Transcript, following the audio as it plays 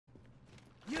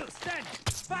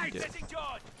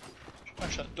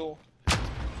Smash that door.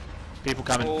 People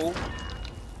coming. Oh.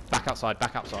 Back outside,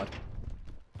 back outside.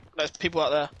 There's people out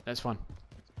there. That's fine.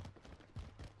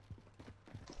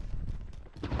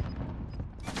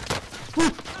 Woo!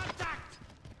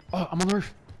 Oh, I'm on the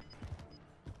roof.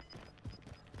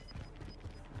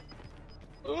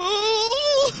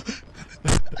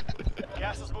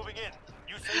 Gas is moving in.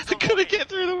 You I couldn't get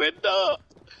through the window.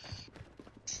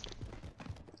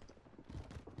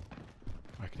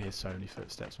 I can hear so many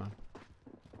footsteps, man.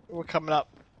 We're coming up.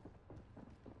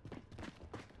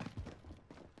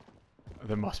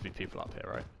 There must be people up here,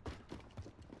 right?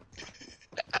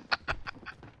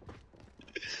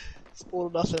 It's all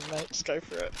or nothing, mate. Just go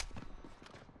for it.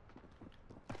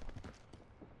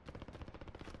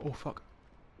 Oh fuck.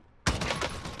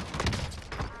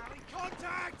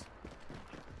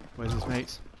 Where's his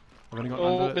mates? I've only got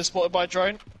Oh, been spotted by a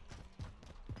drone.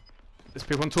 There's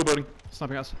people on the tall building,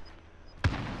 sniping us.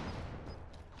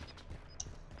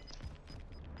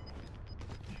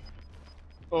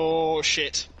 Oh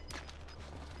shit.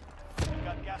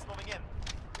 Got gas moving in.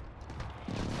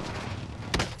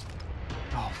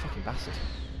 Oh, fucking bastard.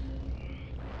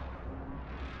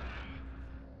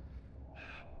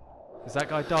 Has that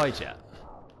guy died yet?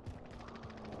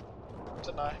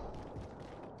 Don't know.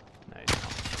 No, he's not.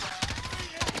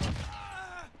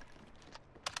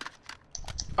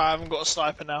 I haven't got a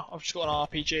sniper now. I've just got an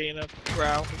RPG and a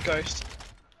ground with Ghost.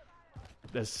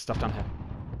 There's stuff down here.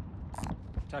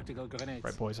 Tactical grenades.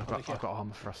 Right, boys, I've got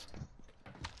armor for us.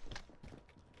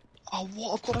 Oh,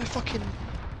 what? I've got no fucking.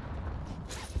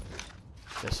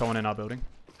 There's someone in our building.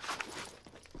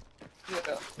 Yeah.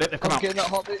 They've come I'm out. getting that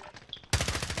heartbeat.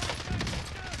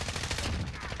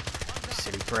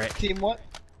 Silly brick. Team what?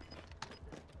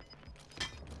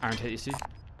 Aaron, take your seat.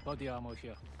 Body armor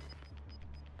here.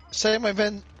 Say my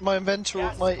inventory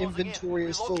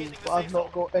is full, but I've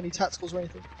not got any tacticals or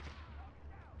anything.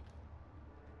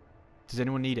 Does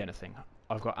anyone need anything?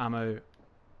 I've got ammo.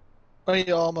 I need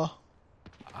armor.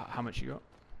 How much you got?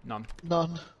 None.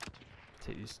 None.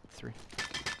 Take these 3.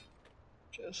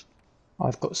 Cheers.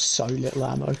 I've got so little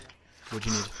ammo. What do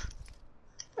you need?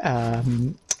 AR.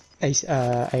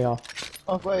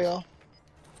 I've got AR.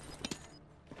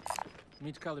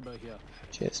 Mid caliber here.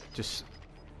 Cheers. Just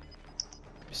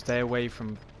stay away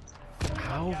from.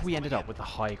 How have we ended up with the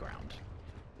high ground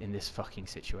in this fucking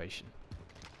situation?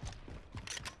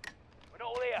 We're not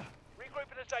all here.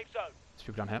 Regroup in the safe zone. There's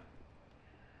people down here.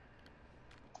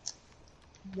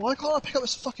 Why can't I pick up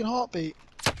this fucking heartbeat?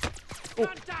 Oh.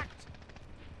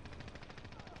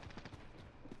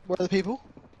 Where are the people?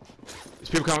 There's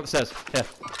people coming up the stairs. Here.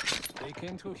 They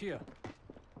came through here.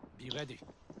 Be ready.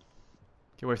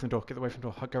 Get away from the door. Get away from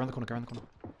the door. Go around the corner. Go around the corner.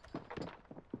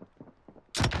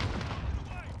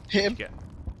 Hit him. Get.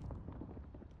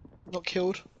 Not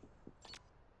killed.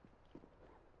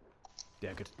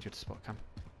 Yeah, good spot, Cam.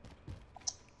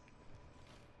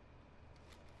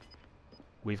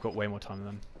 We've got way more time than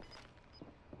them.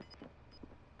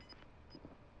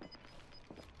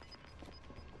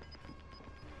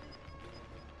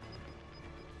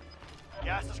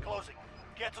 Gas is closing.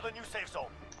 Get to the new safe zone.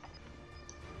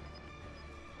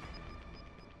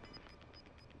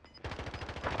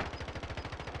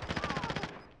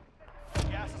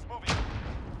 Gas is moving.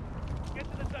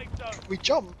 Get to the safe zone. We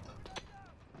jump.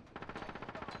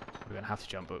 We're gonna have to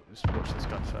jump, but let's watch this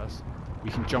gun first.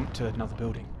 We can jump to another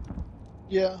building.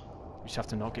 Yeah. We just have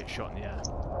to not get shot in the air.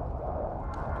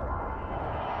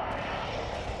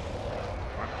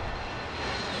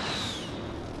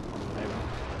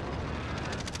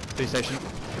 Police station.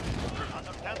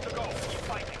 Under 10 to go. Keep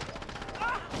fighting.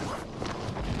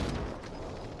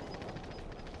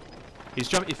 He's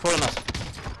jumped. He's fallen us.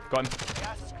 Got him.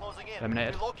 Gas is closing in.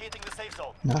 Eliminated. Relocating the safe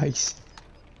zone. Nice.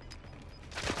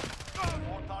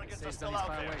 More targets are Safe still zone is out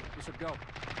far there. away. We should go.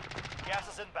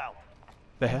 Gas is inbound.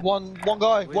 They're here. One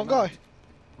guy. Wait, One guy.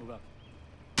 Move up.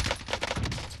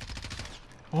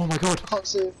 Oh my god. Can't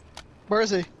see him. Where is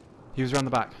he? He was around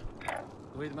the back.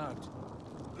 Read marked.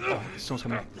 Oh, someone's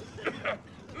coming.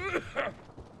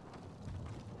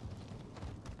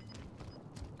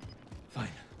 Fine.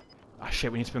 Ah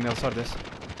shit, we need to be on the other side of this.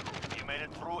 You made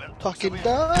it through and took Fucking civilians.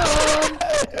 down.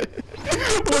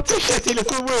 What a shitty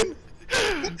little win!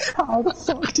 How the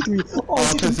fuck did we?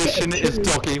 Our position is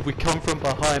doggy. We come from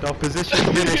behind. Our position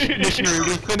is missionary.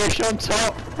 We finish on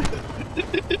top.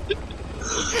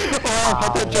 Oh, I've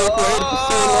had that joke waiting for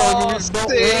so long and it's not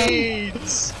won.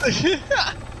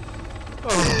 Oh,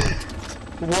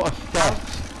 what a theft.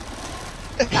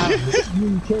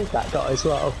 You killed that guy as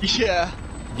well. Yeah.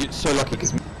 You're so lucky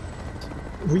because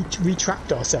We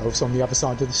trapped ourselves on the other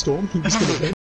side of the storm. He was going to